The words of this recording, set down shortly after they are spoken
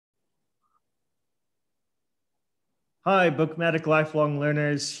Hi, BookMattic lifelong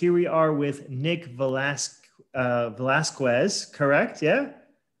learners. Here we are with Nick Velasquez, correct? Yeah.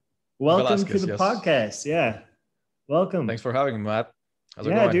 Welcome to Velasquez, the yes. podcast. Yeah. Thanks Welcome. for having me, Matt. How's it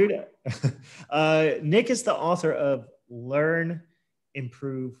Yeah, going? dude. Nick is the author of Learn,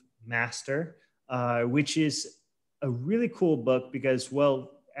 Improve, Master, which is a really cool book because,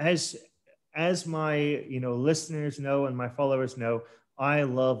 well, as my listeners know and my followers know, I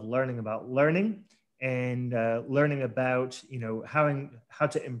love learning about learning and learning about how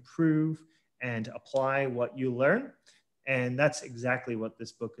to improve and apply what you learn. And that's exactly what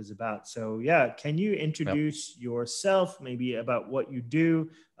this book is about. So, yeah, can you Yeah, introduce yourself, maybe about what you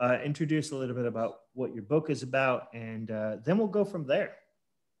do, introduce a little bit about what your book is about, and then we'll go from there.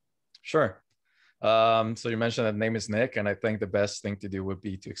 sure. So you mentioned that name is Nick, and I think the best thing to do would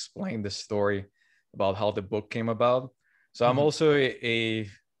be to explain the story about how the book came about. So Mhm.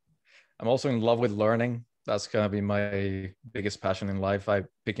 I'm also in love with learning. That's gonna be my biggest passion in life. I'm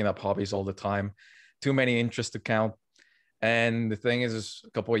picking up hobbies all the time, too many interests to count. And the thing is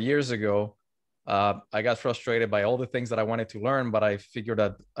a couple of years ago, I got frustrated by all the things that I wanted to learn, but I figured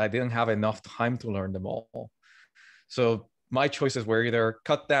that I didn't have enough time to learn them all. So my choices were either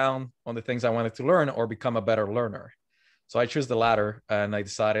cut down on the things I wanted to learn or become a better learner. So I chose the latter, and I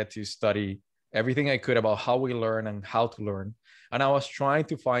decided to study everything I could about how we learn and how to learn. And I was trying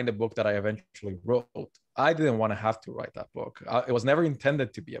to find a book that I eventually wrote. I didn't want to have to write that book. It was never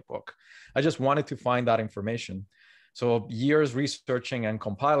intended to be a book. I just wanted to find that information. So years researching and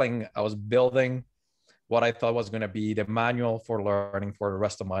compiling, I was building what I thought was going to be the manual for learning for the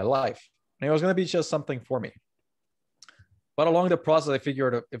rest of my life. And it was going to be just something for me. But along the process, I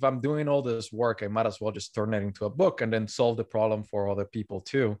figured if I'm doing all this work, I might as well just turn it into a book and then solve the problem for other people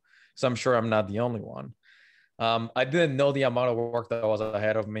too. So I'm sure I'm not the only one. I didn't know the amount of work that was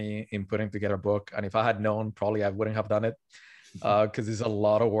ahead of me in putting together a book. And if I had known, probably I wouldn't have done it because it's a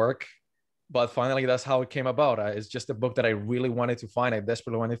lot of work. But finally, that's how it came about. It's just a book that I really wanted to find. I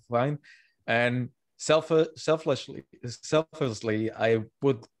desperately wanted to find. And selfishly, I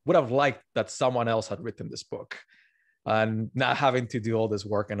would have liked that someone else had written this book and not having to do all this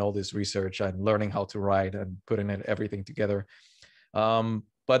work and all this research and learning how to write and putting everything together.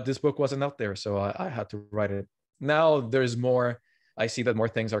 But this book wasn't out there, so I had to write it. Now there's more. I see that more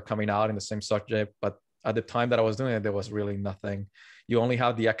things are coming out in the same subject, but at the time that I was doing it, there was really nothing. You only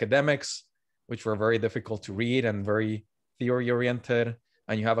have the academics, which were very difficult to read and very theory oriented.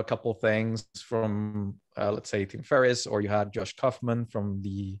 And you have a couple things from, let's say, Tim Ferriss, or you had Josh Kaufman from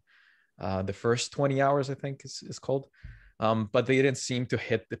the first 20 hours, I think is called. But they didn't seem to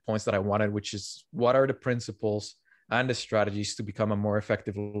hit the points that I wanted, which is what are the principles and the strategies to become a more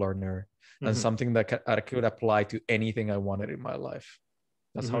effective learner and Mhm. something that I could apply to anything I wanted in my life.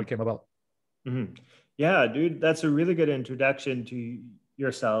 That's how it Mhm. came about. Mhm. Yeah, dude, that's a really good introduction to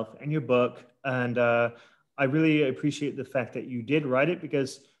yourself and your book. And I really appreciate the fact that you did write it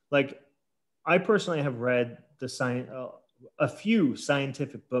because, like, I personally have read a few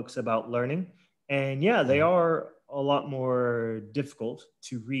scientific books about learning, and yeah, they Mhm. are a lot more difficult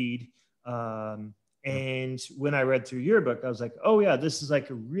to read. Um, Yeah. and when I read through your book, I was like, oh yeah, this is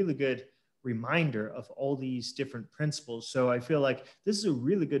like a really good reminder of all these different principles. So I feel like this is a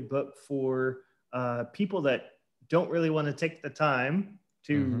really good book for people that don't really want to take the time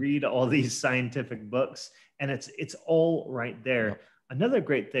to Mm-hmm. read all these scientific books, and it's all right there. Yep. Another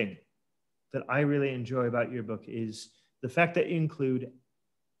great thing that I really enjoy about your book is the fact that you include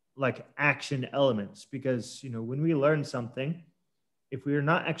like action elements, because when we learn something, if we are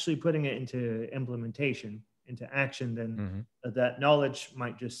not actually putting it into implementation, into action, then Mm-hmm. that knowledge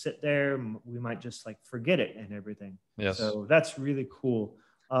might just sit there. We might just like forget it and everything. Yes. So that's really cool.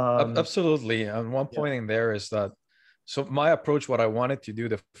 um Absolutely. And one yeah. point in there is that so my approach, what I wanted to do,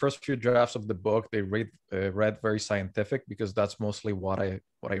 the first few drafts of the book, they read very scientific because that's mostly what I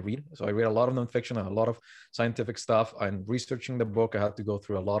read. So I read a lot of nonfiction and a lot of scientific stuff. And researching the book, I had to go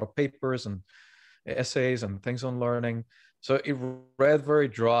through a lot of papers and essays and things on learning. So it read very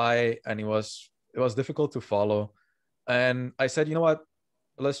dry and it was difficult to follow. And I said, you know what?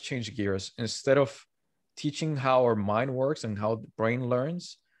 Let's change gears. Instead of teaching how our mind works and how the brain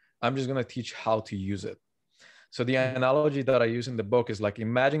learns, I'm just going to teach how to use it. So the Mhm. analogy that I use in the book is like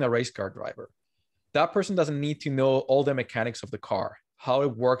imagine a race car driver. That person doesn't need to know all the mechanics of the car, how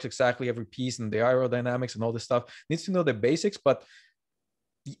it works exactly, every piece and the aerodynamics and all this stuff. Needs to know the basics, but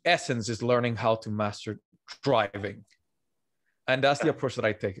the essence is learning how to master driving. And that's the Yeah. approach that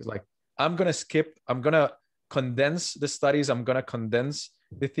I take. Is like I'm gonna condense the studies, I'm gonna condense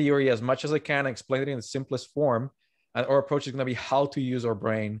the theory as much as I can, explain it in the simplest form. And our approach is gonna be how to use our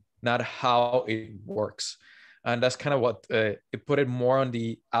brain, not how it works. And that's kind of what it put it more on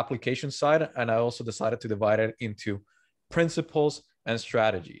the application side. And I also decided to divide it into principles and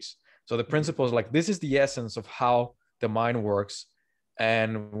strategies. So the principles, like this is the essence of how the mind works.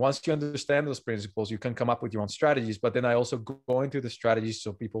 And once you understand those principles, you can come up with your own strategies. But then I also go into the strategies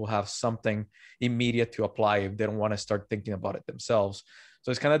so people have something immediate to apply if they don't want to start thinking about it themselves.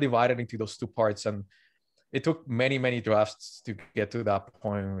 So it's kind of divided into those two parts. And it took many, many drafts to get to that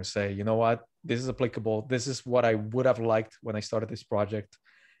point where we say, you know what, this is applicable. This is what I would have liked when I started this project.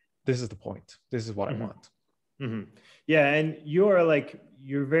 This is the point. This is what I want. Mm-hmm. Yeah. And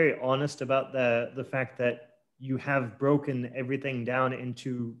you're very honest about the fact that you have broken everything down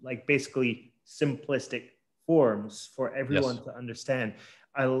into like basically simplistic forms for everyone to understand.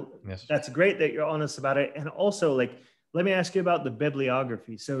 That's great that you're honest about it. And also, like, let me ask you about the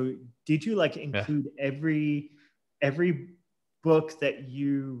bibliography. So did you like include every book that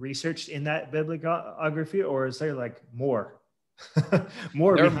you researched in that bibliography, or is there like more?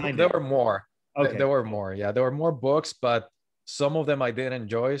 There were more. Okay. There were more. Yeah, there were more books, but some of them I did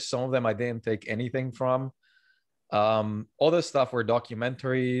enjoy. Some of them I didn't take anything from. Other stuff were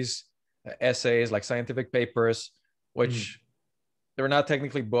documentaries, essays, like scientific papers, which they were not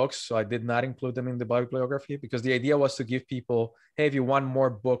technically books. So I did not include them in the bibliography because the idea was to give people, hey, if you want more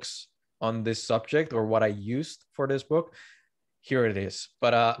books on this subject or what I used for this book, here it is.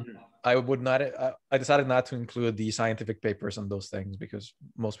 But I decided not to include the scientific papers and those things because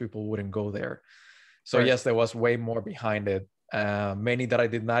most people wouldn't go there. So yes, there was way more behind it. Many that I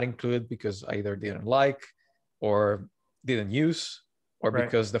did not include because I either didn't like or didn't use, or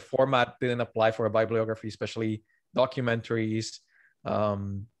because the format didn't apply for a bibliography, especially documentaries. A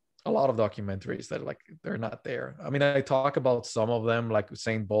lot of documentaries that like they're not there. I mean, I talk about some of them, like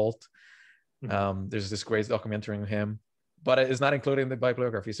Usain Bolt. There's this great documentary on him, but it's not included in the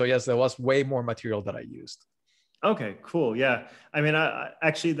bibliography. So yes, there was way more material that I used. Okay, cool. Yeah. I mean, I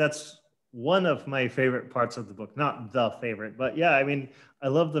actually, that's one of my favorite parts of the book. Not the favorite, but yeah, I mean, I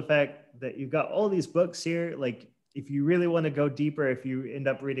love the fact that you've got all these books here. Like, if you really want to go deeper, if you end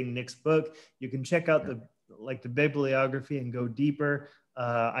up reading Nick's book, you can check out the bibliography and go deeper.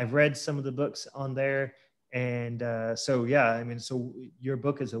 I've read some of the books on there. And so, yeah, I mean, so your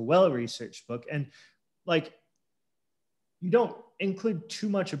book is a well-researched book. And like, you don't include too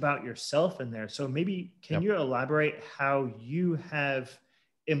much about yourself in there. So maybe can you elaborate how you have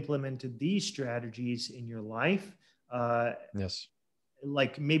implemented these strategies in your life? Yes.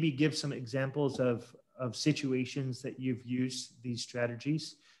 Like maybe give some examples of situations that you've used these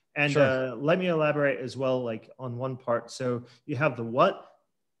strategies. And let me elaborate as well, like on one part. So you have the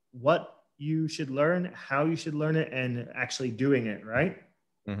what you should learn, how you should learn it, and actually doing it, right?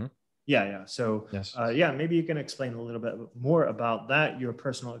 Yeah. So maybe you can explain a little bit more about that, your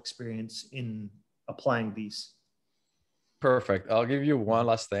personal experience in applying these. Perfect. I'll give you one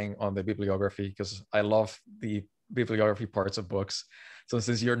last thing on the bibliography because I love the bibliography parts of books. So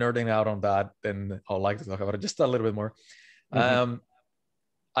since you're nerding out on that, then I'd like to talk about it just a little bit more.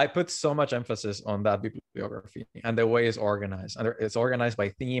 I put so much emphasis on that bibliography and the way it's organized. And it's organized by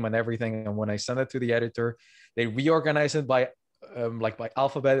theme and everything. And when I send it to the editor, they reorganize it by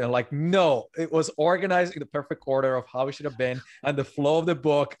alphabet, and like, no, it was organized in the perfect order of how it should have been and the flow of the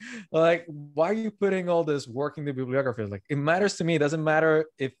book. Like, why are you putting all this work in the bibliography? Like, it matters to me. It doesn't matter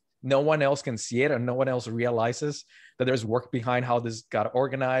if no one else can see it and no one else realizes that there's work behind how this got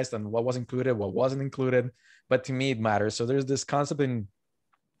organized and what was included, what wasn't included. But to me, it matters. So there's this concept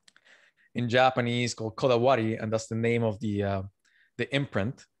in Japanese called kodawari, and that's the name of the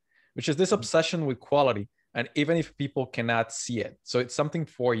imprint, which is this obsession with quality. And even if people cannot see it, so it's something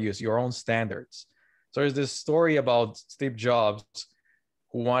for you, it's your own standards. So there's this story about Steve Jobs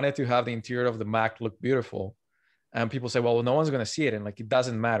who wanted to have the interior of the Mac look beautiful. And people say, well, no one's going to see it. And like, it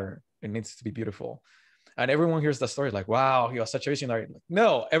doesn't matter. It needs to be beautiful. And everyone hears that story like, wow, he was such a visionary. Like,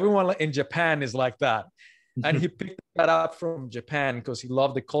 no, everyone in Japan is like that. And he picked that up from Japan because he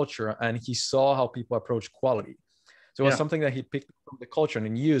loved the culture and he saw how people approach quality. So it was something that he picked from the culture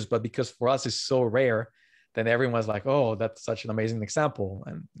and used, but because for us it's so rare, then everyone's like, oh, that's such an amazing example.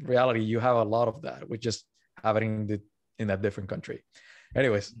 And in reality, you have a lot of that. We just have it in a different country.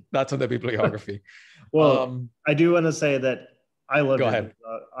 Anyways, that's on the bibliography. Well, I do want to say that I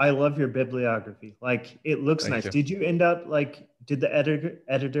love your bibliography. Like, it looks nice. Did you end up did the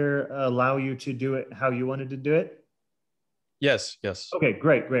editor allow you to do it how you wanted to do it? Yes. Okay,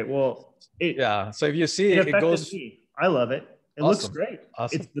 great. Well, so if you see it goes. I love it. It looks great.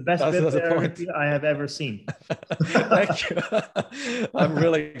 Awesome. It's the best bibliography I have ever seen. Thank you. I'm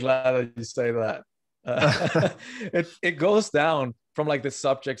really glad that you say that. It goes down from like the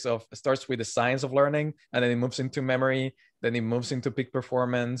subjects of, it starts with the science of learning, and then it moves into memory, then it moves into peak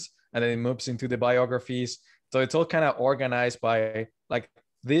performance, and then it moves into the biographies. So it's all kind of organized by like,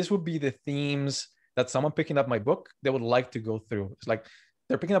 this would be the themes that someone picking up my book, they would like to go through. It's like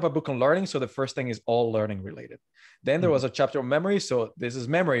they're picking up a book on learning, so the first thing is all learning related. Then there was a chapter on memory, so this is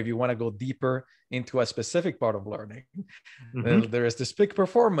memory if you want to go deeper into a specific part of learning. Then there is this peak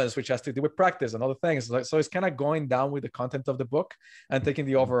performance, which has to do with practice and other things. So it's kind of going down with the content of the book and taking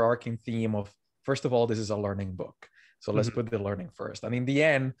the overarching theme of, first of all, this is a learning book, so let's put the learning first. And in the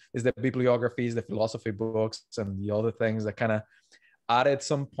end is the bibliographies, the philosophy books, and the other things that kind of added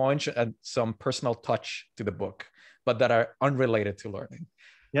some punch and some personal touch to the book, but that are unrelated to learning.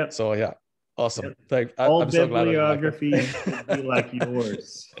 Yep. So yeah, awesome. Yep. All I'm so glad bibliographies should be like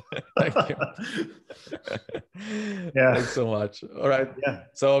yours. Thank you. Yeah. Thanks so much. All right. Yeah.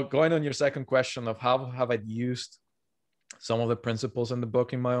 So going on your second question of how have I used some of the principles in the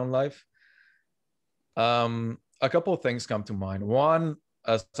book in my own life? A couple of things come to mind. One,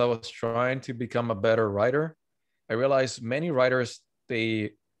 as I was trying to become a better writer, I realized many writers,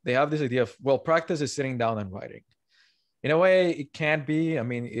 they have this idea of, well, practice is sitting down and writing. In a way, it can be. I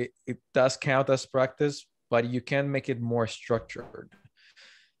mean, it does count as practice, but you can make it more structured.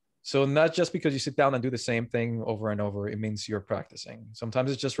 So not just because you sit down and do the same thing over and over, it means you're practicing.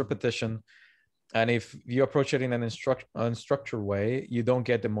 Sometimes it's just repetition. And if you approach it in an unstructured way, you don't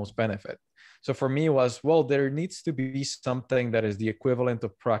get the most benefit. So for me, it was, well, there needs to be something that is the equivalent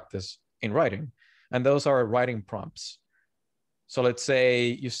of practice in writing. And those are writing prompts. So let's say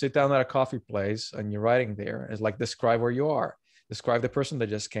you sit down at a coffee place and you're writing there. It's like, describe where you are, describe the person that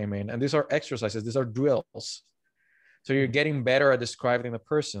just came in. And these are exercises, these are drills. So you're getting better at describing the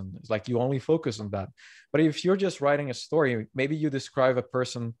person. It's like you only focus on that. But if you're just writing a story, maybe you describe a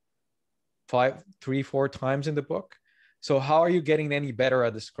person 3, 4 times in the book. So how are you getting any better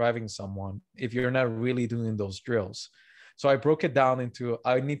at describing someone if you're not really doing those drills? So I broke it down into,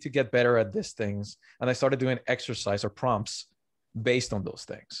 I need to get better at these things. And I started doing exercise or prompts based on those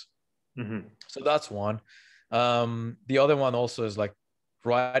things. So that's one. The other one also is like,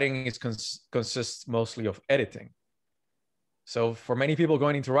 writing is consists mostly of editing. So for many people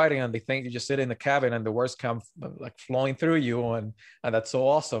going into writing, and they think you just sit in the cabin and the words come like flowing through you, and that's so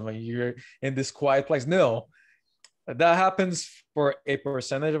awesome, and you're in this quiet place. No, that happens for a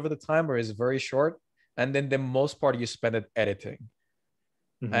percentage of the time, where it's very short. And then the most part you spend it editing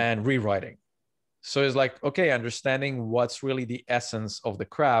and rewriting. So it's like, okay, understanding what's really the essence of the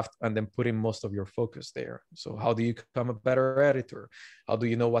craft, and then putting most of your focus there. So how do you become a better editor? How do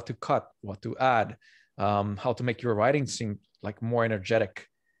you know what to cut, what to add, how to make your writing seem like more energetic,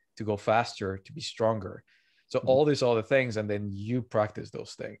 to go faster, to be stronger? So all these other things, and then you practice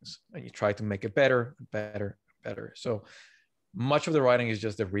those things and you try to make it better, better, better. So much of the writing is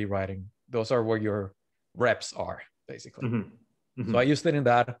just the rewriting. Those are where your reps are, basically. So I used it in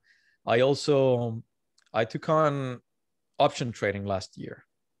that. I took on option trading last year.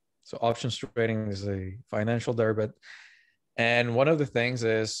 So options trading is a financial derivative. And one of the things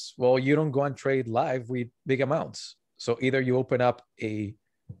is, well, you don't go and trade live with big amounts. So either you open up a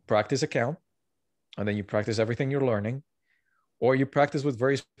practice account and then you practice everything you're learning, or you practice with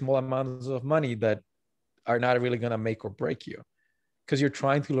very small amounts of money that are not really going to make or break you, because you're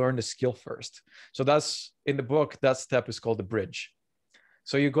trying to learn the skill first. So that's in the book, that step is called the bridge.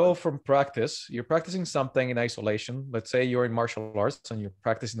 So you go from practice, you're practicing something in isolation. Let's say you're in martial arts and you're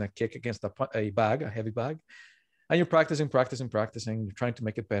practicing a kick against a bag, a heavy bag, and you're practicing, you're trying to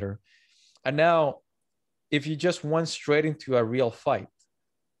make it better. And now, if you just went straight into a real fight,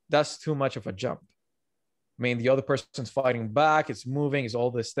 that's too much of a jump. I mean, the other person's fighting back, it's moving, it's all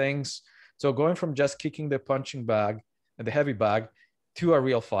these things. So going from just kicking the punching bag and the heavy bag to a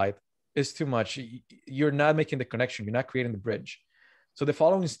real fight is too much. You're not making the connection, you're not creating the bridge. So the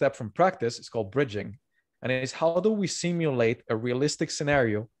following step from practice is called bridging. And it is, how do we simulate a realistic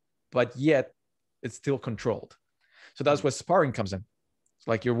scenario, but yet it's still controlled? So that's where sparring comes in. It's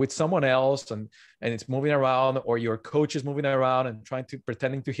like you're with someone else and it's moving around, or your coach is moving around and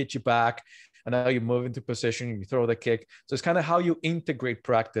pretending to hit you back. And now you move into position, you throw the kick. So it's kind of how you integrate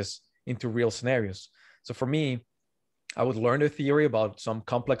practice into real scenarios. So for me, I would learn the theory about some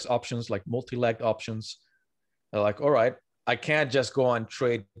complex options, like multi-legged options. They're like, all right, I can't just go and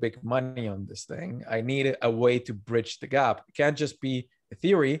trade big money on this thing. I need a way to bridge the gap. It can't just be a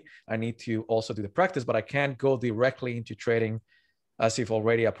theory. I need to also do the practice, but I can't go directly into trading as if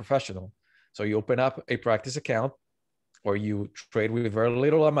already a professional. So you open up a practice account, or you trade with very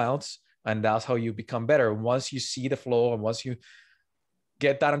little amounts, and that's how you become better. Once you see the flow, and once you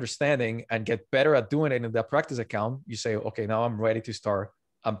get that understanding and get better at doing it in the practice account, you say, okay, now I'm ready to start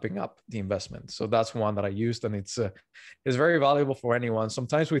amping up the investment. So that's one that I used, and it's very valuable for anyone.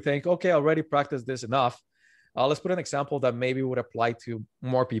 Sometimes we think, okay, I already practiced this enough. Let's put an example that maybe would apply to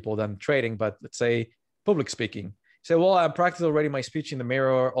more people than trading, but let's say public speaking. Say, well, I practiced already my speech in the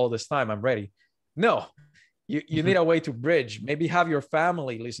mirror all this time, I'm ready. No, you need a way to bridge. Maybe have your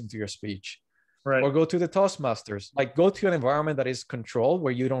family listen to your speech. Right. Or go to the Toastmasters. Like, go to an environment that is controlled,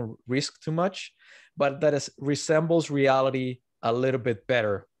 where you don't risk too much, but that resembles reality a little bit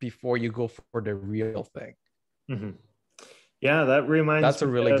better before you go for the real thing. Mm-hmm. Yeah, that reminds me. That's a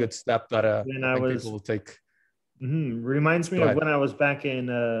really good step that I think people will take. Reminds me of when I was back in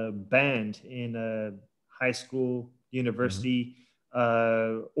a band in high school, university,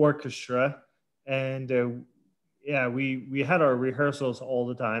 orchestra, and yeah, we had our rehearsals all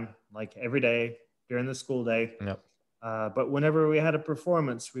the time, like every day during the school day. Yep. But whenever we had a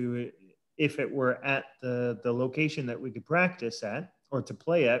performance, we would, if it were at the location that we could practice at or to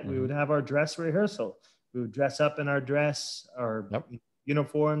play at, we would have our dress rehearsal. We would dress up in our dress, our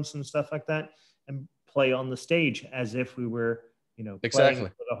uniforms and stuff like that, and play on the stage as if we were, playing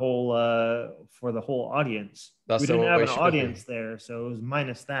for the whole audience. We didn't have an audience there, so it was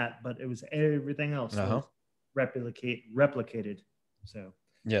minus that, but it was everything else was replicated. So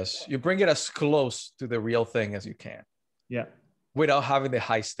yes, you bring it as close to the real thing as you can. Yeah. Without having the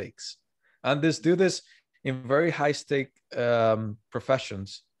high stakes. And do this in very high stake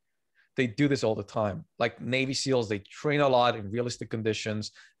professions. They do this all the time. Like Navy SEALs, they train a lot in realistic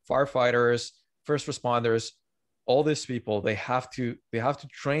conditions. Firefighters, first responders, all these people, they have to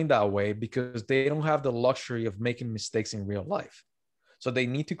train that way because they don't have the luxury of making mistakes in real life. So they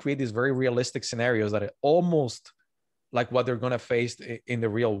need to create these very realistic scenarios that are almost like what they're going to face in the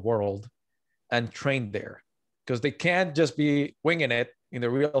real world and train there. Because they can't just be winging it in the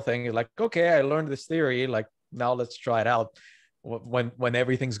real thing. You're like, okay, I learned this theory. Like, now let's try it out when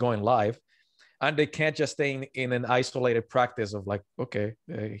everything's going live. And they can't just stay in an isolated practice of like, okay,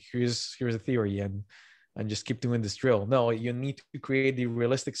 here's a theory and just keep doing this drill. No, you need to create the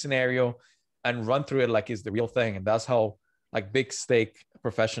realistic scenario and run through it like it's the real thing. And that's how like big stake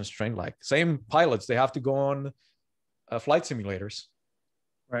professions train. Like same pilots, they have to go on flight simulators.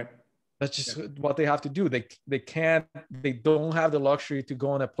 Right. That's just what they have to do. They don't have the luxury to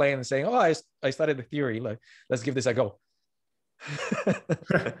go on a plane and saying, oh, I studied the theory. Like, let's give this a go.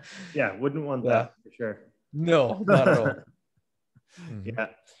 Yeah, wouldn't want that for sure. No, not at all. Yeah.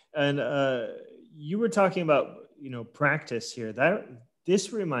 And you were talking about, practice here.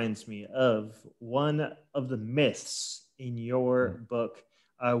 This reminds me of one of the myths in your book,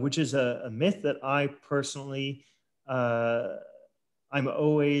 which is a myth that I personally I'm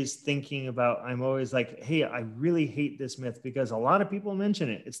always thinking about. I'm always like, hey, I really hate this myth because a lot of people mention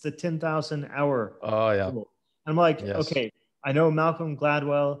it. It's the 10,000 hour rule. I'm like, okay, I know Malcolm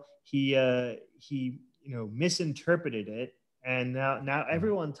Gladwell, he misinterpreted it. And now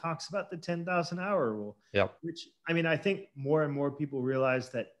everyone talks about the 10,000 hour rule, which, I mean, I think more and more people realize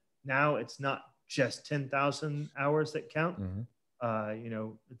that now it's not just 10,000 hours that count.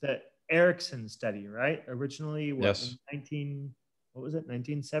 The Erickson study, right? Originally, in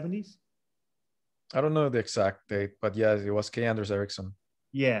 1970s? I don't know the exact date, but yes, it was K. Anders Ericsson.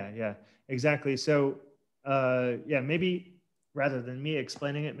 Yeah, exactly. So, maybe rather than me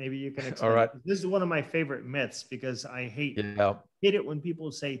explaining it, maybe you can explain. All right. This is one of my favorite myths because I hate it when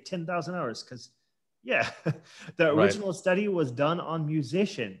people say 10,000 hours because, the original study was done on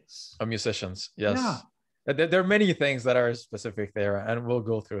musicians. On musicians, yes. Yeah. There are many things that are specific there, and we'll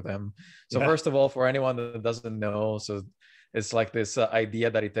go through them. So first of all, for anyone that doesn't know, so it's like this idea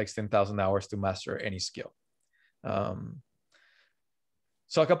that it takes 10,000 hours to master any skill.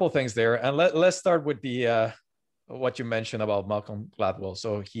 So a couple of things there, and let's start with the what you mentioned about Malcolm Gladwell.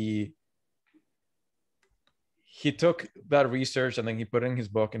 So he took that research and then he put it in his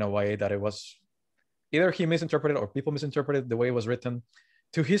book in a way that it was either he misinterpreted or people misinterpreted the way it was written.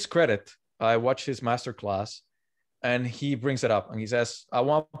 To his credit, I watched his masterclass and he brings it up and he says, at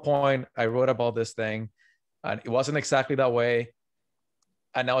one point I wrote about this thing and it wasn't exactly that way.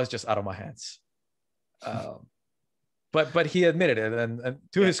 And now it's just out of my hands. But he admitted it. And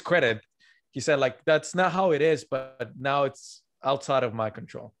to his credit, he said, like, that's not how it is, but now it's outside of my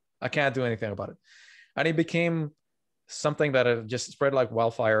control. I can't do anything about it. And it became something that just spread like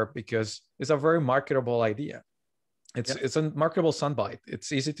wildfire because it's a very marketable idea. It's a marketable soundbite.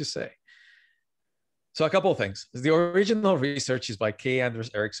 It's easy to say. So a couple of things. The original research is by K. Anders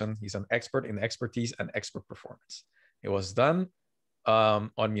Ericsson. He's an expert in expertise and expert performance. It was done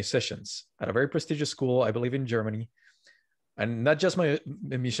on musicians at a very prestigious school, I believe in Germany. and not just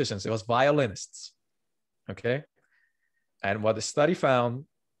musicians, it was violinists. Okay. And what the study found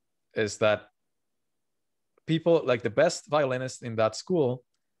is that people, like the best violinists in that school,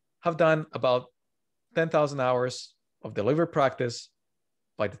 have done about 10,000 hours of delivery practice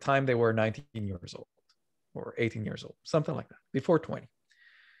by the time they were 19 years old or 18 years old, something like that, before 20.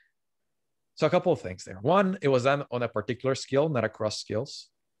 So a couple of things there. One, it was done on a particular skill, not across skills.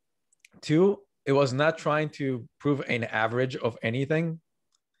 Two, it was not trying to prove an average of anything.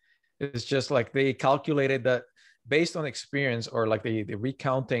 It's just like they calculated that based on experience, or like the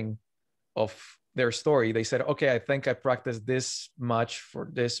recounting of their story. They said, okay, I think I practiced this much for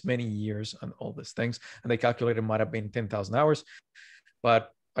this many years and all these things. And they calculated it might have been 10,000 hours.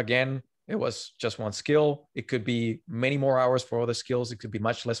 But again, it was just one skill. It could be many more hours for other skills. It could be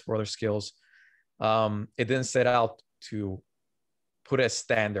much less for other skills. It didn't set out to put a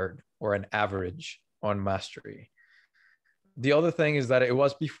standard or an average on mastery. The other thing is that it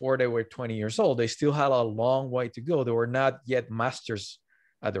was before they were 20 years old. They still had a long way to go. They were not yet masters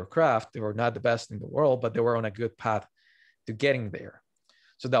at their craft. They were not the best in the world, but they were on a good path to getting there.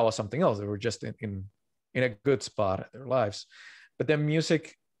 So that was something else. They were just in a good spot at their lives. But then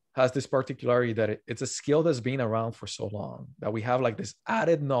music has this particularity that it's a skill that's been around for so long that we have like this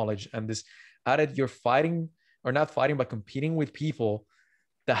added knowledge and this added, you're fighting, or not fighting, but competing with people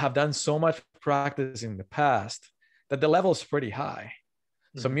that have done so much practice in the past that the level is pretty high.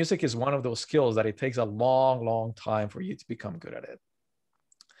 So music is one of those skills that it takes a long, long time for you to become good at it.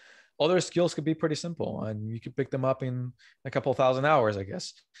 Other skills could be pretty simple and you could pick them up in a couple thousand hours, I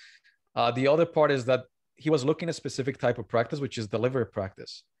guess. The other part is that he was looking at a specific type of practice, which is delivery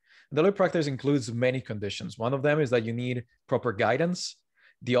practice. Delivery practice includes many conditions. One of them is that you need proper guidance.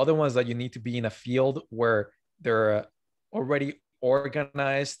 The other one is that you need to be in a field where there are already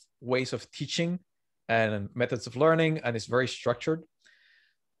organized ways of teaching and methods of learning, and it's very structured.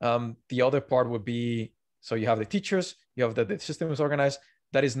 The other part would be, so you have the teachers, you have the system is organized,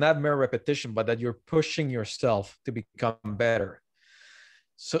 that is not mere repetition, but that you're pushing yourself to become better.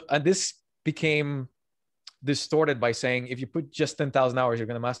 So, and this became distorted by saying, if you put just 10,000 hours, you're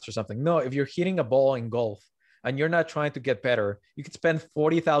going to master something. No, if you're hitting a ball in golf and you're not trying to get better, you could spend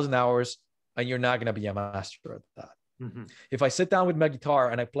 40,000 hours and you're not going to be a master at that. Mm-hmm. If I sit down with my guitar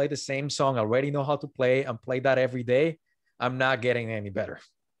and I play the same song, I already know how to play and play that every day, I'm not getting any better.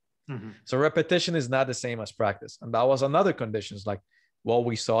 Mm-hmm. So repetition is not the same as practice. And that was another condition. It's like, well,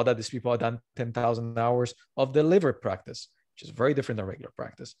 we saw that these people had done 10,000 hours of delivered practice, which is very different than regular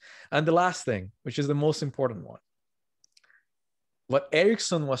practice. And the last thing, which is the most important one, what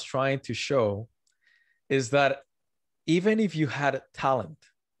Erickson was trying to show is that even if you had talent,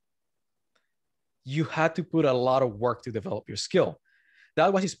 you had to put a lot of work to develop your skill.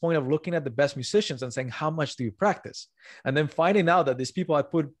 That was his point of looking at the best musicians and saying, how much do you practice? And then finding out that these people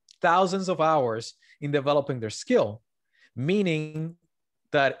had put thousands of hours in developing their skill, meaning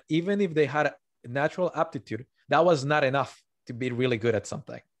that even if they had a natural aptitude, that was not enough to be really good at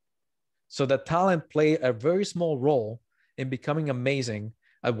something. So the talent played a very small role in becoming amazing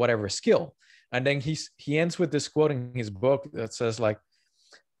at whatever skill. And then he ends with this quote in his book that says, like,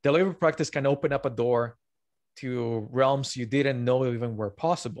 delivery practice can open up a door to realms you didn't know even were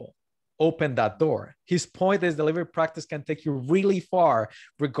possible. Open that door. His point is delivery practice can take you really far,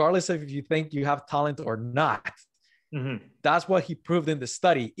 regardless of if you think you have talent or not. Mm-hmm. That's what he proved in the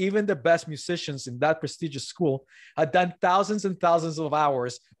study. Even the best musicians in that prestigious school had done thousands and thousands of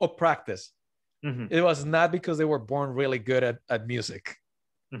hours of practice. Mm-hmm. It was not because they were born really good at music.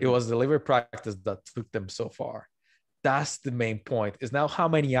 Mm-hmm. It was delivery practice that took them so far. That's the main point, is now how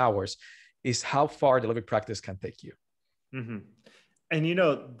many hours is how far delivery practice can take you. Mm-hmm. And, you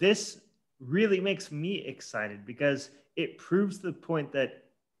know, this really makes me excited because it proves the point that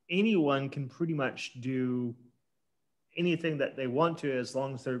anyone can pretty much do anything that they want to, as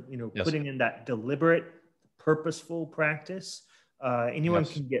long as they're, you know, yes, putting in that deliberate, purposeful practice. Anyone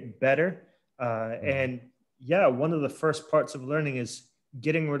yes, can get better. Mm-hmm. And yeah, one of the first parts of learning is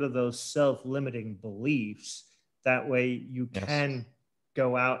getting rid of those self-limiting beliefs. That way you can yes,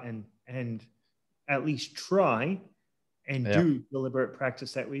 go out and at least try and yep, do deliberate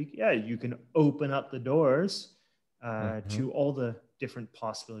practice that week. Yeah, you can open up the doors mm-hmm, to all the different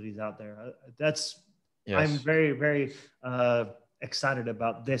possibilities out there. That's yes, I'm very, very excited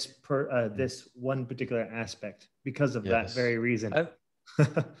about this this one particular aspect because of yes, that very reason.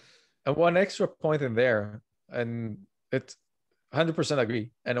 And one extra point in there, and it's 100%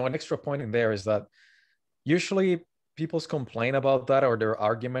 agree. And one extra point in there is that usually people's complain about that, or their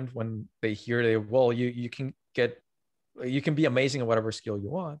argument when they hear well, you can be amazing at whatever skill you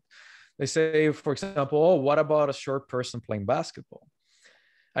want. They say, for example, oh, what about a short person playing basketball?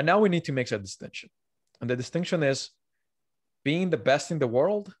 And now we need to make a distinction. And the distinction is being the best in the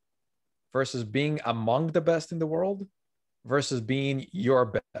world versus being among the best in the world versus being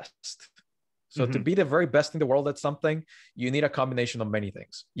your best. So to be the very best in the world at something, you need a combination of many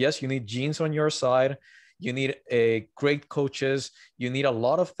things. Yes, you need genes on your side. You need a great coaches. You need a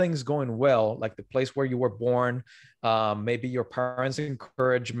lot of things going well, like the place where you were born, maybe your parents'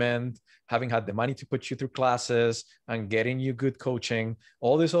 encouragement, having had the money to put you through classes and getting you good coaching.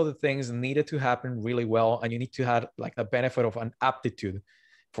 All these other things needed to happen really well. And you need to have like the benefit of an aptitude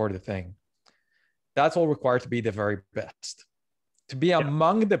for the thing. That's all required to be the very best. To be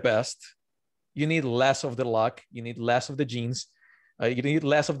among the best, you need less of the luck. You need less of the genes. You need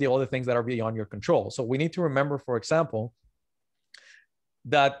less of the other things that are beyond your control. So we need to remember, for example,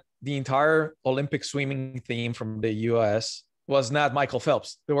 that the entire Olympic swimming team from the US was not Michael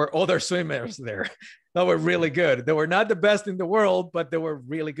Phelps. There were other swimmers there that were really good. They were not the best in the world, but they were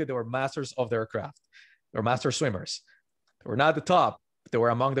really good. They were masters of their craft. They were master swimmers. They were not the top, but they were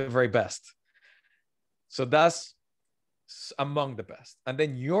among the very best. So that's among the best. And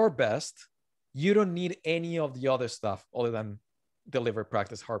then your best, you don't need any of the other stuff other than deliver,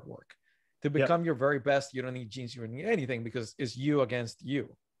 practice, hard work. To become your very best, you don't need genes, you don't need anything, because it's you against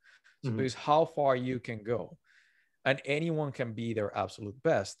you. So it's how far you can go. And anyone can be their absolute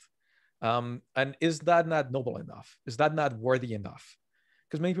best. And is that not noble enough? Is that not worthy enough?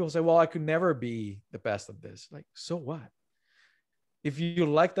 Because many people say, well, I could never be the best at this. Like, so what? If you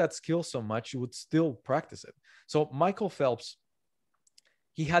like that skill so much, you would still practice it. So Michael Phelps,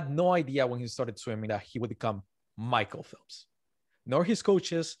 he had no idea when he started swimming that he would become Michael Phelps. Nor his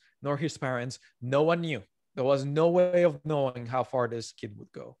coaches, nor his parents. No one knew. There was no way of knowing how far this kid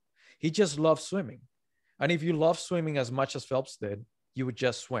would go. He just loved swimming. And if you love swimming as much as Phelps did, you would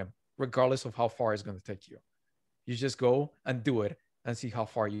just swim, regardless of how far it's going to take you. You just go and do it and see how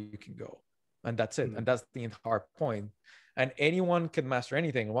far you can go. And that's it. And that's the entire point. And anyone can master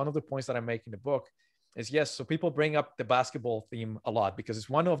anything. One of the points that I make in the book is, yes, so people bring up the basketball theme a lot because it's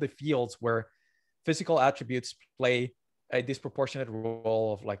one of the fields where physical attributes play a disproportionate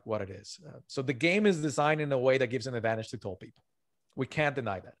role of like what it is. So the game is designed in a way that gives an advantage to tall people. We can't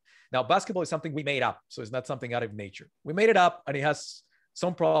deny that. Now, basketball is something we made up. So it's not something out of nature. We made it up and it has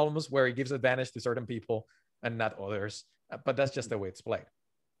some problems where it gives advantage to certain people and not others. But that's just the way it's played.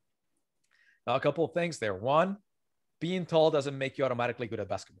 Now, a couple of things there. One, being tall doesn't make you automatically good at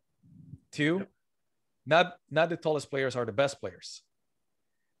basketball. Two, not the tallest players are the best players.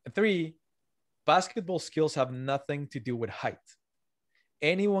 And three, basketball skills have nothing to do with height.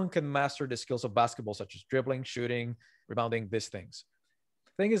 Anyone can master the skills of basketball, such as dribbling, shooting, rebounding, these things.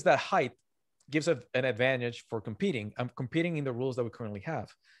 The thing is that height gives an advantage for competing. I'm competing in the rules that we currently have.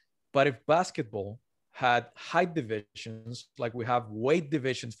 But if basketball had height divisions, like we have weight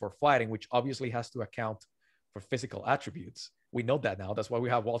divisions for fighting, which obviously has to account for physical attributes. We know that now. That's why we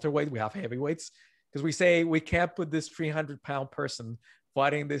have welterweight, we have heavyweights, because we say we can't put this 300-pound person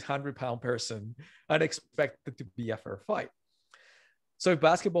fighting this 100-pound person and expect it to be a fair fight. So if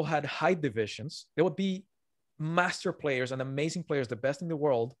basketball had height divisions, there would be master players and amazing players, the best in the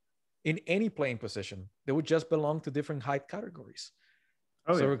world, in any playing position. They would just belong to different height categories.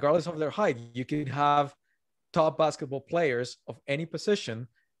 So regardless of their height, you could have top basketball players of any position,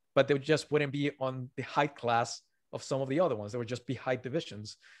 but they just wouldn't be on the height class of some of the other ones. They would just be height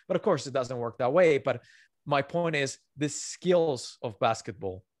divisions. But of course, it doesn't work that way. But my point is the skills of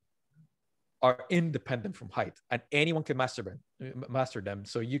basketball are independent from height, and anyone can master them.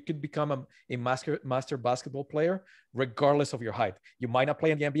 So you could become a master basketball player regardless of your height. You might not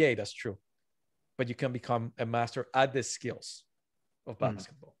play in the NBA, that's true, but you can become a master at the skills of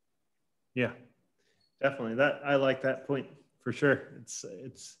basketball. Yeah, definitely. That I like that point for sure.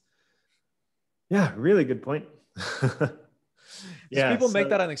 It's yeah, really good point. People make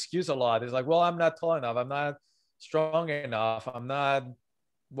that an excuse a lot. It's like, well, I'm not tall enough, I'm not strong enough, I'm not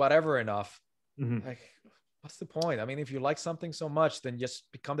whatever enough. Like, what's the point? I mean, if you like something so much, then just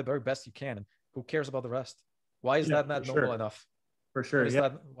become the very best you can. And who cares about the rest? Why is that not noble enough? For sure.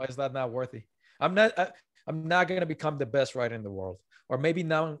 Why is that not worthy? I'm not going to become the best writer in the world, or maybe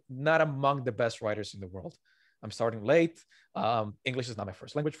now not among the best writers in the world. I'm starting late. English is not my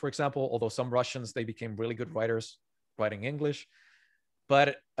first language, for example, although some Russians, they became really good writers writing English.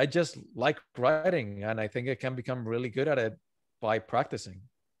 But I just like writing, and I think I can become really good at it by practicing.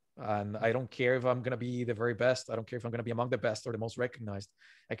 And I don't care if I'm going to be the very best. I don't care if I'm going to be among the best or the most recognized.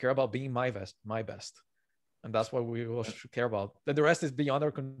 I care about being my best. And that's what we all should care about. Then the rest is beyond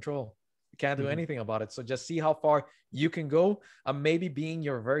our control. You can't do anything about it. So just see how far you can go. And maybe being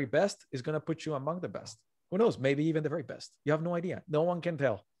your very best is going to put you among the best. Who knows? Maybe even the very best. You have no idea. No one can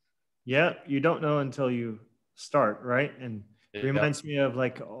tell. Yeah, you don't know until you start, right? And it Yeah. reminds me of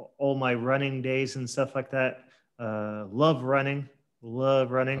like all my running days and stuff like that. Love running,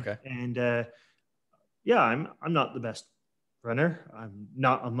 love running, Okay. and yeah, I'm not the best runner. I'm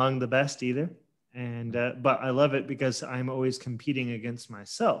not among the best either, and but I love it because I'm always competing against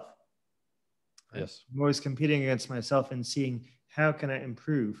myself. Right? Yes. I'm always competing against myself and seeing how can I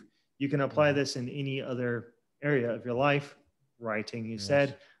improve. You can apply this in any other area of your life. Writing, you Yes.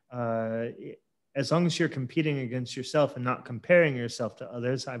 said. Uh, as long as you're competing against yourself and not comparing yourself to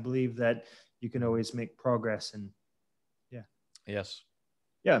others, I believe that you can always make progress. And yeah, Yes.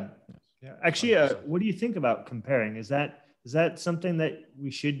 yeah, Yes. yeah. Actually, 100%. what do you think about comparing? Is that something that we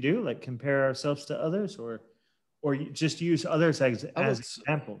should do, like compare ourselves to others, or just use others I as would.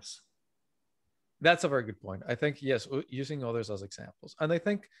 examples? That's a very good point. I think yes, using others as examples, and I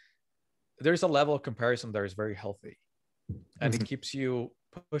think there's a level of comparison that is very healthy, and it Mhm. keeps you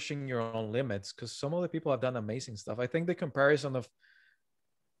pushing your own limits because some of the people have done amazing stuff. I think the comparison of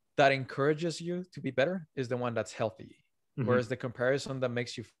that encourages you to be better is the one that's healthy. Mhm. Whereas the comparison that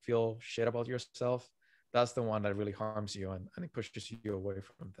makes you feel shit about yourself, that's the one that really harms you and it pushes you away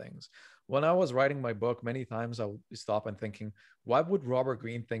from things. When I was writing my book, many times I would stop and thinking, what would Robert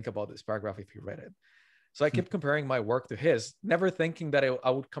Greene think about this paragraph if he read it? So I kept comparing my work to his, never thinking that I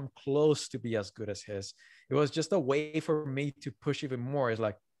would come close to be as good as his. It was just a way for me to push even more. It's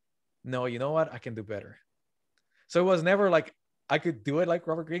like, no, you know what? I can do better. So it was never like I could do it like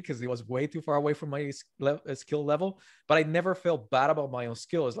Robert Greene because he was way too far away from my skill level. But I never felt bad about my own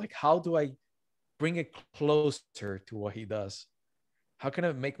skill. It's like, how do I bring it closer to what he does? How can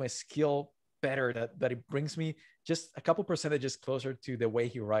I make my skill better that it brings me just a couple percentages closer to the way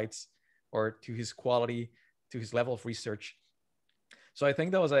he writes or to his quality, to his level of research? So I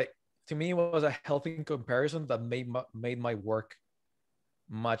think that was to me, it was a healthy comparison that made my work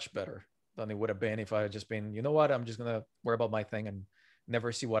much better than it would have been if I had just been, you know what, I'm just gonna worry about my thing and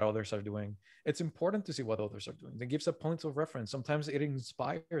never see what others are doing. It's important to see what others are doing. It gives a point of reference. Sometimes it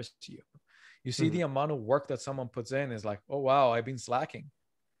inspires you. You see the Mhm. amount of work that someone puts in is like, oh wow, I've been slacking,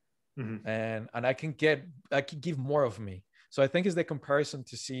 Mhm. and I can give more of me. So I think it's the comparison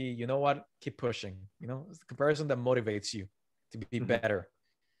to see, you know what, keep pushing. You know, it's the comparison that motivates you to be Mhm. better,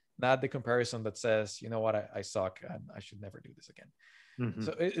 not the comparison that says, you know what, I suck and I should never do this again.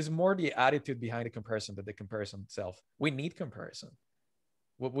 So Mhm. it's more the attitude behind the comparison than the comparison itself. We need comparison.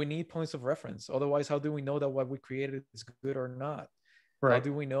 We need points of reference. Otherwise, how do we know that what we created is good or not? How Right.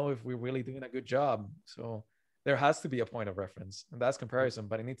 do we know if we're really doing a good job? So there has to be a point of reference, and that's comparison.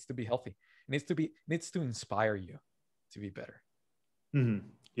 But it needs to be healthy. It needs to inspire you to be better.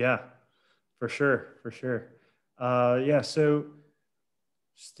 Mhm. Yeah, for sure, for sure. Yeah. So,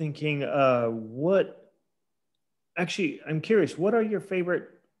 just thinking, what actually, I'm curious. What are your favorite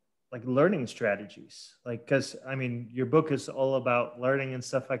like learning strategies? Like, because I mean, your book is all about learning and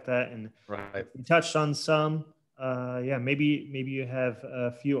stuff like that, and Right. you touched on some. Yeah, maybe you have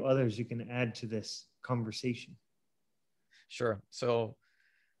a few others you can add to this conversation. Sure. So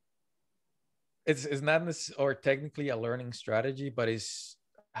it's not or technically a learning strategy, but it's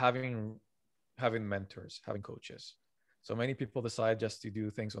having mentors, having coaches. So many people decide just to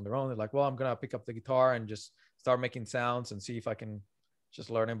do things on their own. They're like, well, I'm gonna pick up the guitar and just start making sounds and see if I can just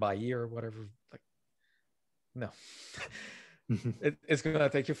learn it by ear or whatever. Like, no. It's gonna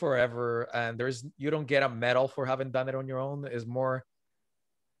take you forever, and you don't get a medal for having done it on your own. It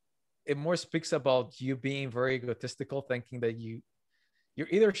more speaks about you being very egotistical, thinking that you're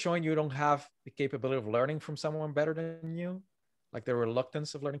either showing you don't have the capability of learning from someone better than you, like the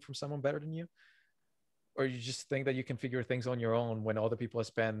reluctance of learning from someone better than you, or you just think that you can figure things on your own when other people have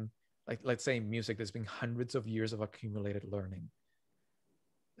spent, like, let's say in music, there's been hundreds of years of accumulated learning.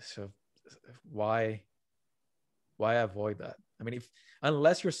 So why why avoid that? I mean, if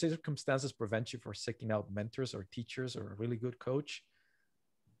unless your circumstances prevent you from seeking out mentors or teachers or a really good coach,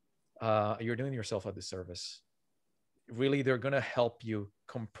 you're doing yourself a disservice. Really, they're going to help you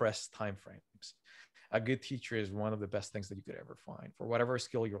compress time frames. A good teacher is one of the best things that you could ever find for whatever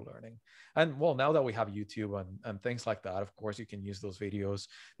skill you're learning. And well, now that we have YouTube and things like that, of course, you can use those videos.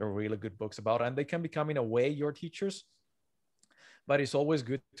 There are really good books about it, and they can become, in a way, your teachers. But it's always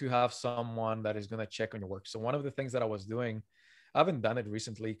good to have someone that is going to check on your work. So one of the things that I was doing, I haven't done it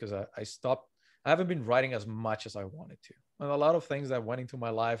recently because I stopped. I haven't been writing as much as I wanted to. And a lot of things that went into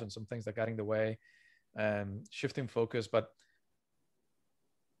my life and some things that got in the way and shifting focus. But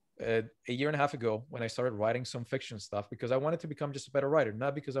a year and a half ago when I started writing some fiction stuff because I wanted to become just a better writer,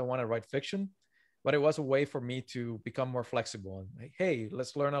 not because I want to write fiction, but it was a way for me to become more flexible and like, hey,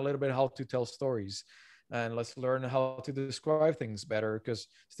 let's learn a little bit how to tell stories and let's learn how to describe things better, because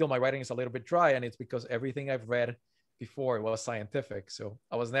still my writing is a little bit dry, and it's because everything I've read before it was scientific. So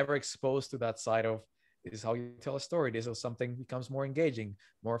I was never exposed to that side of this is how you tell a story. This is something becomes more engaging,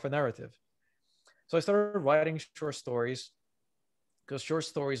 more of a narrative. So I started writing short stories because short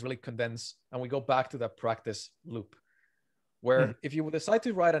stories really condense, and we go back to that practice loop where if you decide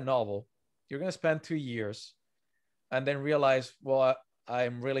to write a novel, you're going to spend 2 years and then realize, well,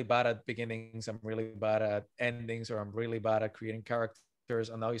 I'm really bad at beginnings, I'm really bad at endings, or I'm really bad at creating characters.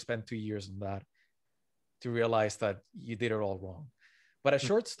 And now you spend 2 years on that to realize that you did it all wrong. But a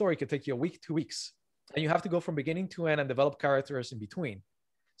short story could take you a week, 2 weeks, and you have to go from beginning to end and develop characters in between.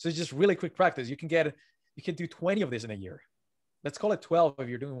 So it's just really quick practice. You can do 20 of this in a year. Let's call it 12 if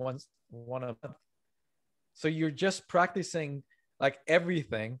you're doing one a month. So you're just practicing like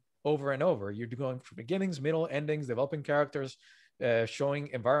everything over and over. You're going from beginnings, middle, endings, developing characters, showing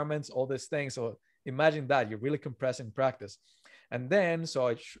environments, all these things. So imagine that you're really compressing practice. And then,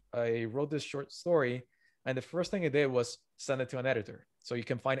 so I wrote this short story, and the first thing I did was send it to an editor. So you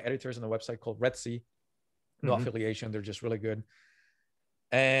can find editors on a website called Red Sea. No affiliation. They're just really good.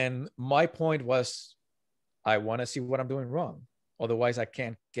 And my point was, I want to see what I'm doing wrong. Otherwise, I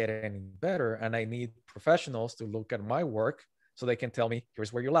can't get any better. And I need professionals to look at my work so they can tell me,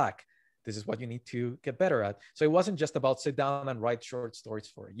 here's where you lack. This is what you need to get better at. So it wasn't just about sit down and write short stories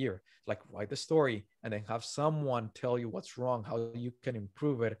for a year. Like write the story and then have someone tell you what's wrong, how you can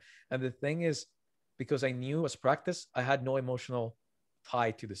improve it. And the thing is, because I knew it was practice, I had no emotional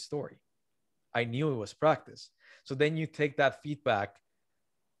tie to the story. I knew it was practice. So then you take that feedback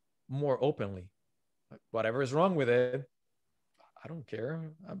more openly. Whatever is wrong with it, I don't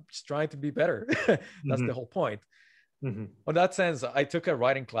care. I'm just trying to be better. That's the whole point. In that sense, I took a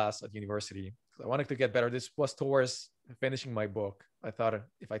writing class at university. I wanted to get better. This was towards finishing my book. I thought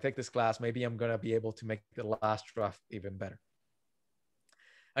if I take this class, maybe I'm going to be able to make the last draft even better.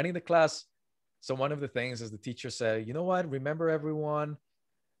 And in the class, so one of the things is the teacher said, you know what, remember everyone,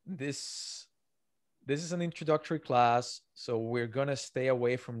 this is an introductory class. So we're going to stay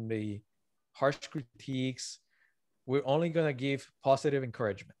away from the harsh critiques. We're only going to give positive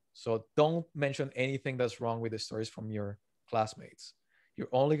encouragement. So don't mention anything that's wrong with the stories from your classmates. You're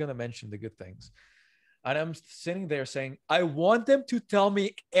only going to mention the good things. And I'm sitting there saying, I want them to tell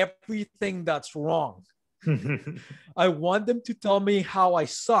me everything that's wrong. I want them to tell me how I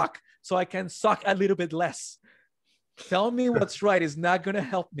suck so I can suck a little bit less. Tell me what's right is not going to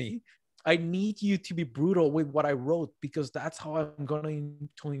help me. I need you to be brutal with what I wrote because that's how I'm going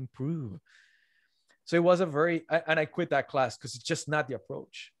to improve. So it was and I quit that class because it's just not the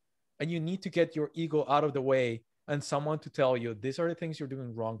approach. And you need to get your ego out of the way and someone to tell you, these are the things you're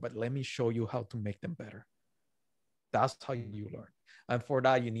doing wrong, but let me show you how to make them better. That's how you learn. And for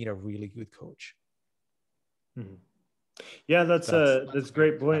that, you need a really good coach. Yeah, that's a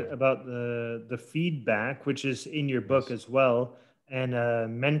great point about the feedback, which is in your book as well, and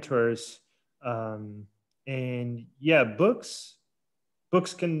mentors. And yeah, books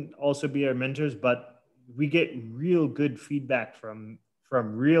can also be our mentors, but we get real good feedback from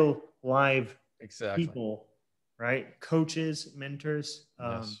real live people, right? Coaches, mentors.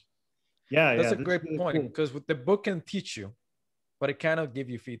 That's a great really point because the book can teach you, but it cannot give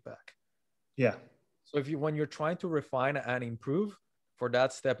you feedback. Yeah. So when you're trying to refine and improve, for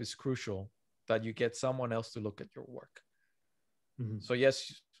that step is crucial that you get someone else to look at your work. So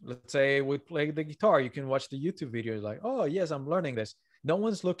yes, let's say we play the guitar, you can watch the YouTube video like, oh yes, I'm learning this. No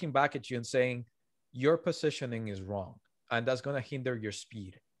one's looking back at you and saying your positioning is wrong. And that's going to hinder your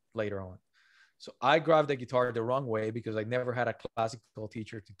speed later on. So I grabbed the guitar the wrong way because I never had a classical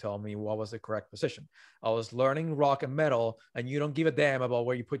teacher to tell me what was the correct position. I was learning rock and metal, and you don't give a damn about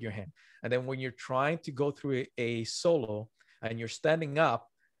where you put your hand. And then when you're trying to go through a solo and you're standing up,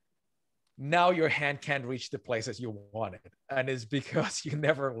 now your hand can't reach the places you wanted. And it's because you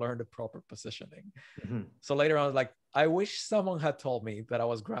never learned the proper positioning. So later on, I was like, I wish someone had told me that I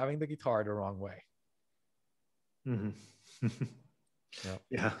was grabbing the guitar the wrong way.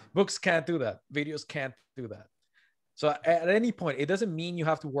 Yeah. Books can't do that. Videos can't do that. So at any point, it doesn't mean you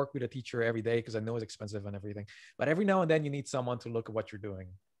have to work with a teacher every day because I know it's expensive and everything. But every now and then you need someone to look at what you're doing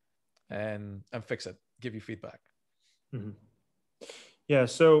and fix it, give you feedback. Yeah.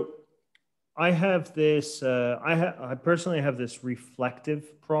 So I have this, I personally have this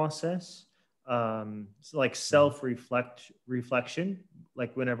reflective process. It's like reflection,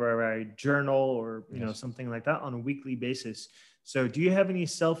 like whenever I journal or, you know, something like that on a weekly basis. So do you have any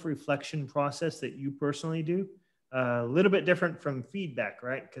self-reflection process that you personally do? A little bit different from feedback,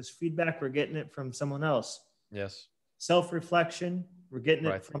 right? Because feedback, we're getting it from someone else. Yes. Self-reflection, we're getting it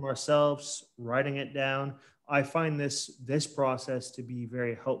Right. from ourselves, writing it down. I find this process to be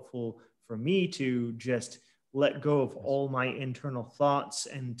very helpful for me to just let go of Yes. all my internal thoughts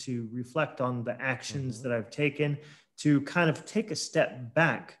and to reflect on the actions that I've taken, to kind of take a step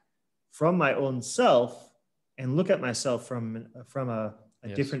back from my own self and look at myself from a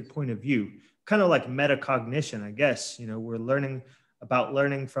Yes. different point of view, kind of like metacognition, I guess. We're learning about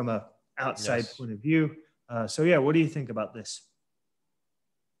learning from a outside Yes. point of view. So yeah, what do you think about this?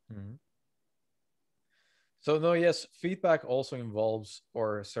 Mhm. So no, yes, feedback also involves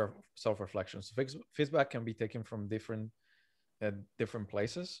or self-reflection. So feedback can be taken from different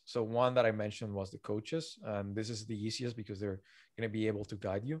places. So one that I mentioned was the coaches, and this is the easiest because they're going to be able to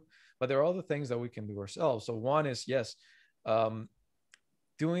guide you. But there are other things that we can do ourselves. So one is, yes, um,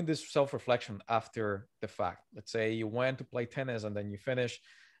 doing this self-reflection after the fact. Let's say you went to play tennis and then you finish,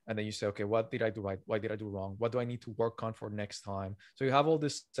 and then you say, okay, what did I do right? What did I do wrong? What do I need to work on for next time? So you have all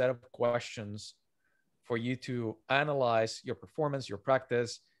this set of questions for you to analyze your performance, your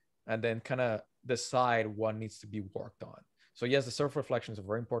practice, and then kind of decide what needs to be worked on. So yes, the self-reflection is a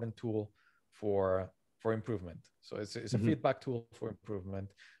very important tool for improvement. So it's a feedback tool for improvement.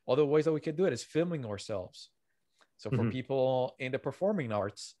 Other ways that we can do it is filming ourselves. So for people in the performing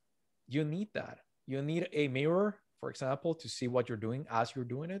arts, you need that. You need a mirror, for example, to see what you're doing as you're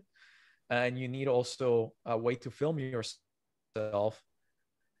doing it. And you need also a way to film yourself,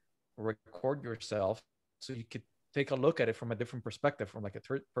 record yourself, so you could take a look at it from a different perspective, from like a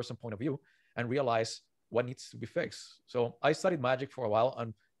third person point of view, and realize what needs to be fixed. So I studied magic for a while,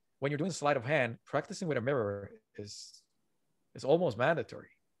 and when you're doing sleight of hand, practicing with a mirror is almost mandatory.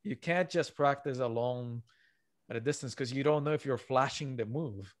 You can't just practice alone at a distance because you don't know if you're flashing the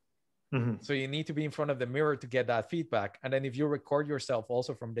move. So you need to be in front of the mirror to get that feedback. And then if you record yourself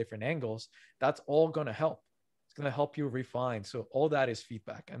also from different angles, that's all going to help. It's going to help you refine. So all that is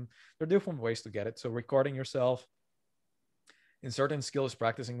feedback. And there are different ways to get it. So recording yourself in certain skills,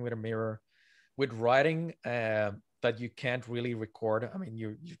 practicing with a mirror, with writing that you can't really record. I mean,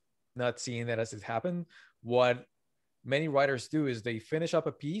 you're not seeing that as it happened. What many writers do is they finish up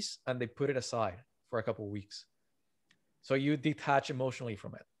a piece and they put it aside for a couple of weeks. So you detach emotionally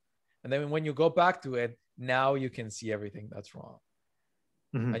from it. And then when you go back to it, now you can see everything that's wrong.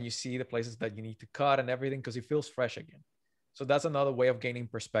 And you see the places that you need to cut and everything because it feels fresh again. So that's another way of gaining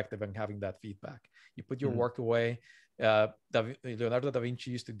perspective and having that feedback. You put your work away. Leonardo da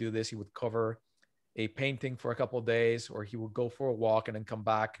Vinci used to do this. He would cover a painting for a couple of days, or he would go for a walk and then come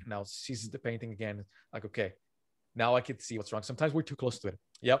back. Now sees the painting again. Like, okay, now I could see what's wrong. Sometimes we're too close to it.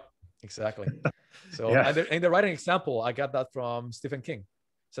 Yep, exactly. So in the writing example, I got that from Stephen King.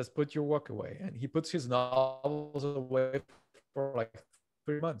 It says, put your work away. And he puts his novels away for like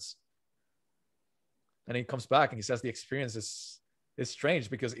 3 months. And he comes back and he says the experience is strange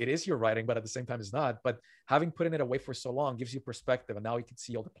because it is your writing, but at the same time it's not. But having put it away for so long gives you perspective, and now you can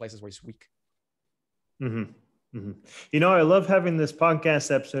see all the places where it's weak. I love having this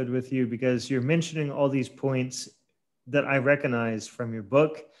podcast episode with you because you're mentioning all these points that I recognize from your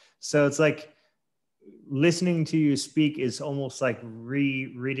book. So it's like listening to you speak is almost like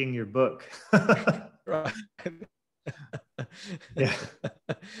rereading your book. Right. Yeah.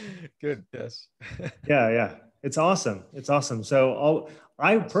 Good. Yes. Yeah. It's awesome. So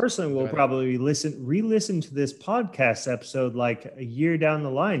I personally will probably re-listen to this podcast episode like a year down the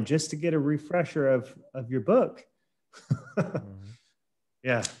line just to get a refresher of your book.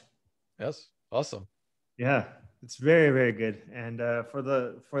 Yeah. Yes. Awesome. Yeah. It's very, very good. And for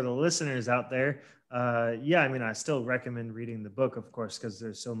the listeners out there, I mean, I still recommend reading the book, of course, because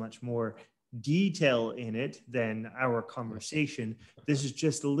there's so much more detail in it than our conversation. This is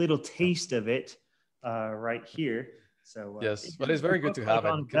just a little taste of it right here. So yes, but it's very good to have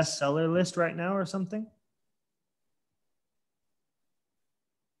it on bestseller list right now or something.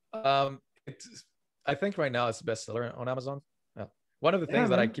 I think right now it's bestseller on Amazon. Yeah. One of the things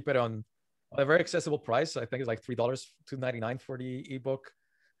that I keep it on a very accessible price. I think it's like $3, $2.99 for the ebook.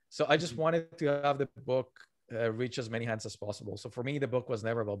 So I just wanted to have the book reach as many hands as possible. So for me, the book was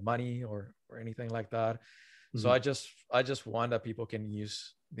never about money or anything like that. So I just want that people can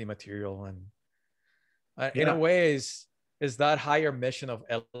use the material, and in a way is that higher mission of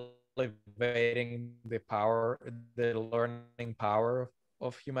elevating the learning power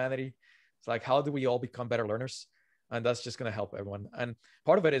of humanity. It's like, how do we all become better learners? And that's just going to help everyone. And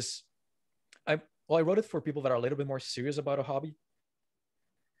part of it is, I wrote it for people that are a little bit more serious about a hobby,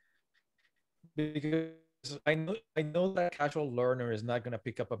 because I know that a casual learner is not going to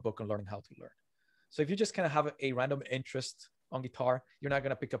pick up a book and learn how to learn. So if you just kind of have a random interest on guitar, you're not going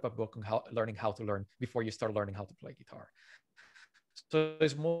to pick up a book on learning how to learn before you start learning how to play guitar. So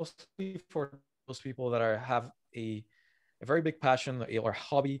it's mostly for those people that have a very big passion or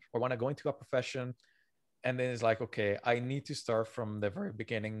hobby or want to go into a profession. And then it's like, okay, I need to start from the very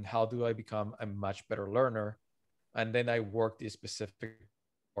beginning. How do I become a much better learner? And then I work these specific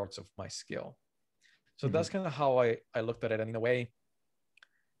parts of my skill. So that's kind of how I looked at it. And in a way,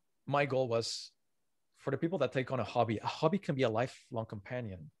 my goal was for the people that take on a hobby can be a lifelong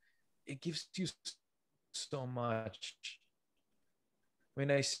companion. It gives you so much. When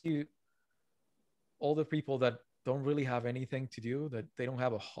I see all the people that don't really have anything to do, that they don't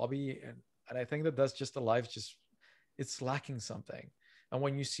have a hobby, and I think that that's just the life, just it's lacking something. And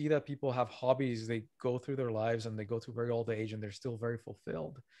when you see that people have hobbies, they go through their lives and they go to very old age and they're still very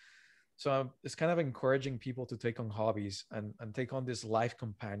fulfilled. So it's kind of encouraging people to take on hobbies and take on these life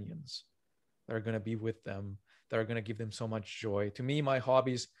companions that are going to be with them, that are going to give them so much joy. To me, my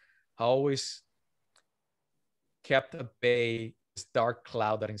hobbies, I always kept at bay this dark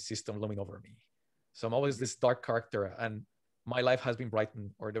cloud that insists on looming over me. So I'm always this dark character, and my life has been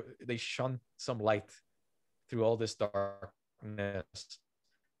brightened, or they shone some light through all this darkness.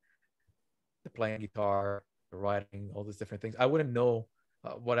 The playing guitar, the writing, all these different things. I wouldn't know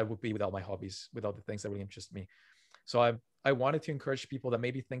what I would be without my hobbies, without the things that really interest me. So I wanted to encourage people that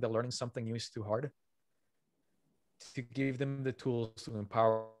maybe think that learning something new is too hard, to give them the tools to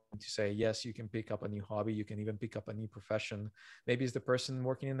empower them to say, yes, you can pick up a new hobby. You can even pick up a new profession. Maybe it's the person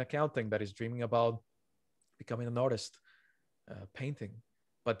working in accounting that is dreaming about becoming an artist, painting,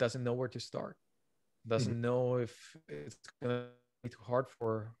 but doesn't know where to start. Doesn't know if it's going to be too hard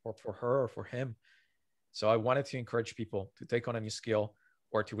for her or for him. So I wanted to encourage people to take on a new skill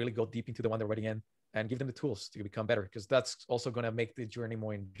or to really go deep into the one they're already in and give them the tools to become better, because that's also going to make the journey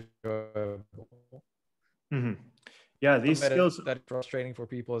more enjoyable. Yeah, these skills that is frustrating for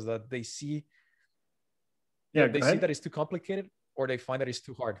people is that they see, they see that it's too complicated, or they find that it's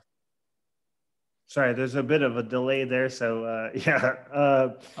too hard. Sorry, there's a bit of a delay there. So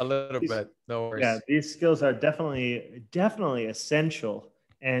a little bit. No worries. Yeah, these skills are definitely essential.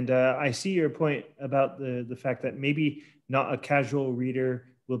 And I see your point about the fact that maybe not a casual reader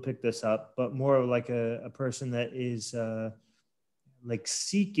will pick this up, but more like a person that is like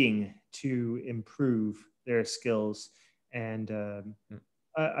seeking to improve their skills. And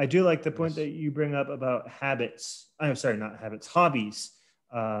I do like the point that you bring up about habits. I'm sorry, not habits, hobbies.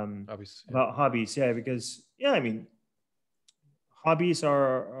 About hobbies, yeah, because I mean, hobbies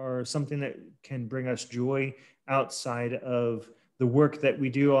are something that can bring us joy outside of the work that we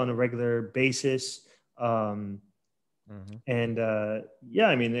do on a regular basis. And I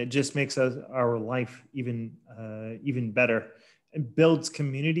mean, it just makes our life even better. It builds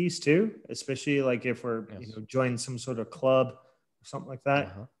communities too, especially like if we're join some sort of club or something like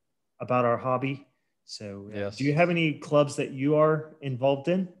that about our hobby. So do you have any clubs that you are involved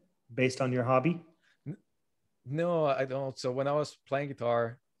in based on your hobby? No, I don't. So when I was playing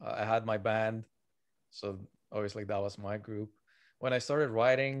guitar, I had my band. So obviously that was my group. When I started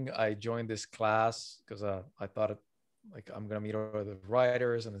writing, I joined this class because I thought I'm going to meet other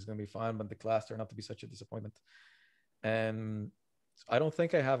writers and it's going to be fun, but the class turned out to be such a disappointment. And I don't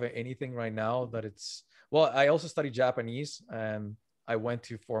think I have anything right now that it's, well, I also studied Japanese and I went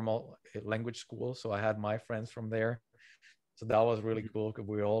to formal language school. So I had my friends from there. So that was really cool because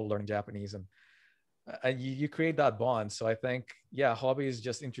we were all learning Japanese, and you create that bond. So I think, hobbies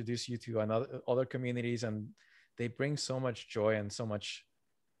just introduce you to other communities, and they bring so much joy and so much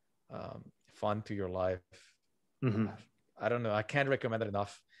fun to your life. I don't know. I can't recommend it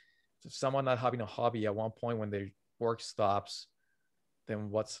enough. If someone not having a hobby at one point when their work stops,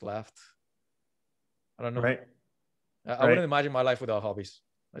 then what's left? I don't know. Right. I wouldn't imagine my life without hobbies.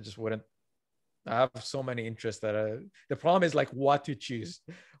 I just wouldn't. I have so many interests that the problem is like what to choose.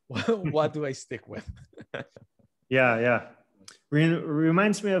 What do I stick with? Yeah.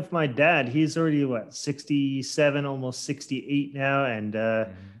 Reminds me of my dad. He's already 67, almost 68 now,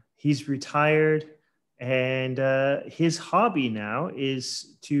 and he's retired. And his hobby now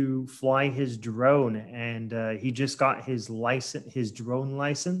is to fly his drone, and he just got his drone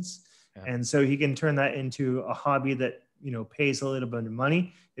license, and so he can turn that into a hobby that pays a little bit of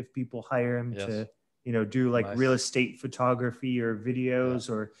money if people hire him to do like real estate photography or videos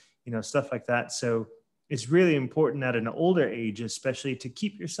or stuff like that. So it's really important at an older age, especially, to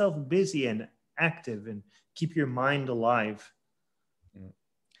keep yourself busy and active and keep your mind alive.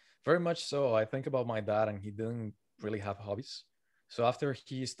 Very much so. I think about my dad, and he didn't really have hobbies. So after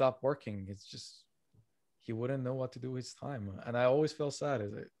he stopped working, it's just he wouldn't know what to do with his time. And I always felt sad.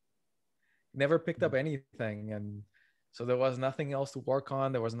 Is it never picked up anything, and so there was nothing else to work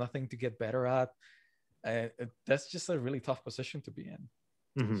on. There was nothing to get better at, and that's just a really tough position to be in.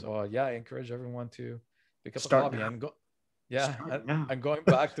 Mm-hmm. So yeah, I encourage everyone to pick up a Start hobby now. and go. Yeah, Start now. and going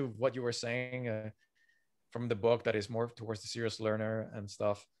back to what you were saying from the book that is more towards the serious learner and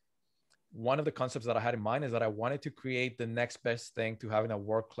stuff. One of the concepts that I had in mind is that I wanted to create the next best thing to having a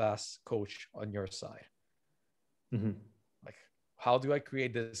world-class coach on your side. Mm-hmm. Like, how do I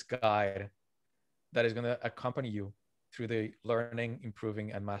create this guide that is going to accompany you through the learning,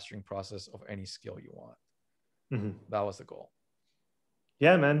 improving, and mastering process of any skill you want? Mm-hmm. That was the goal.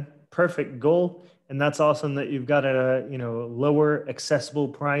 Yeah, man, perfect goal. And that's awesome that you've got a, lower accessible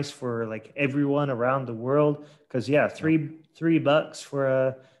price for like everyone around the world. Cause yeah, $3 for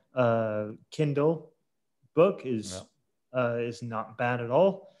a Kindle book is not bad at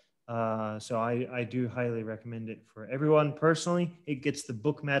all. So I do highly recommend it for everyone. Personally, it gets the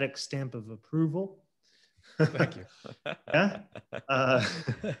BookMattic stamp of approval. Thank you. Yeah.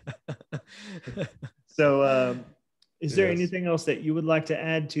 So is there anything else that you would like to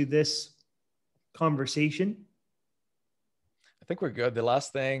add to this conversation? I think we're good. The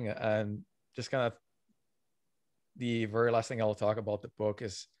last thing, and just kind of the very last thing I'll talk about the book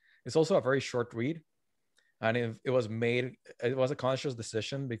is it's also a very short read. And it was a conscious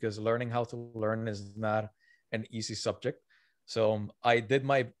decision because learning how to learn is not an easy subject. So I did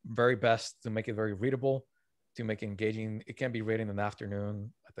my very best to make it very readable, to make it engaging. It can be read in an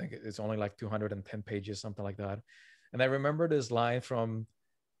afternoon. I think it's only like 210 pages, something like that. And I remember this line from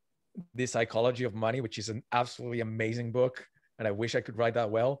The Psychology of Money, which is an absolutely amazing book. And I wish I could write that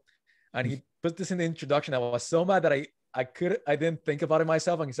well. And he put this in the introduction. I was so mad that I didn't think about it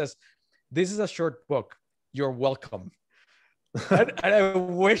myself. And he says, "This is a short book. You're welcome." and I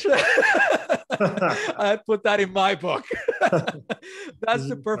wish I put that in my book. That's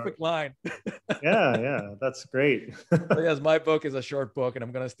the perfect line. Yeah, that's great. So yes, my book is a short book, and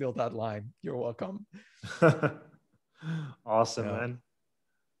I'm gonna steal that line. You're welcome. Awesome,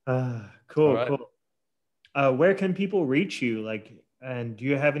 man. Cool. Where can people reach you? And do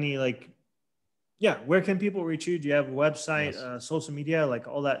you have any where can people reach you? Do you have a website, social media, like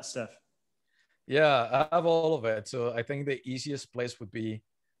all that stuff? Yeah, I have all of it. So I think the easiest place would be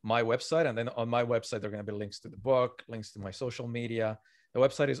my website. And then on my website, there are going to be links to the book, links to my social media. The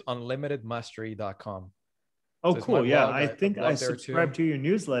website is unlimitedmastery.com. Oh, so cool. Yeah, I think I subscribe to your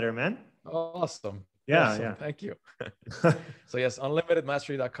newsletter, man. Awesome. Yeah, awesome. yeah. Thank you. So yes,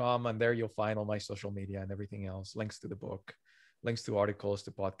 unlimitedmastery.com. And there you'll find all my social media and everything else, links to the book, links to articles,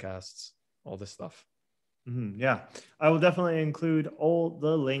 to podcasts, all this stuff. Mm-hmm. Yeah, I will definitely include all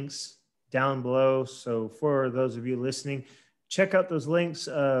the links down below. So for those of you listening, check out those links.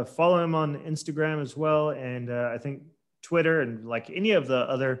 Follow him on Instagram as well. And I think Twitter and like any of the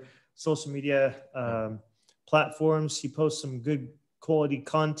other social media platforms. He posts some good quality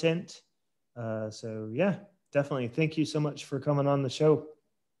content. So yeah, definitely. Thank you so much for coming on the show.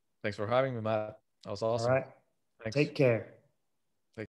 Thanks for having me, Matt. That was awesome. All right. Thanks. Take care.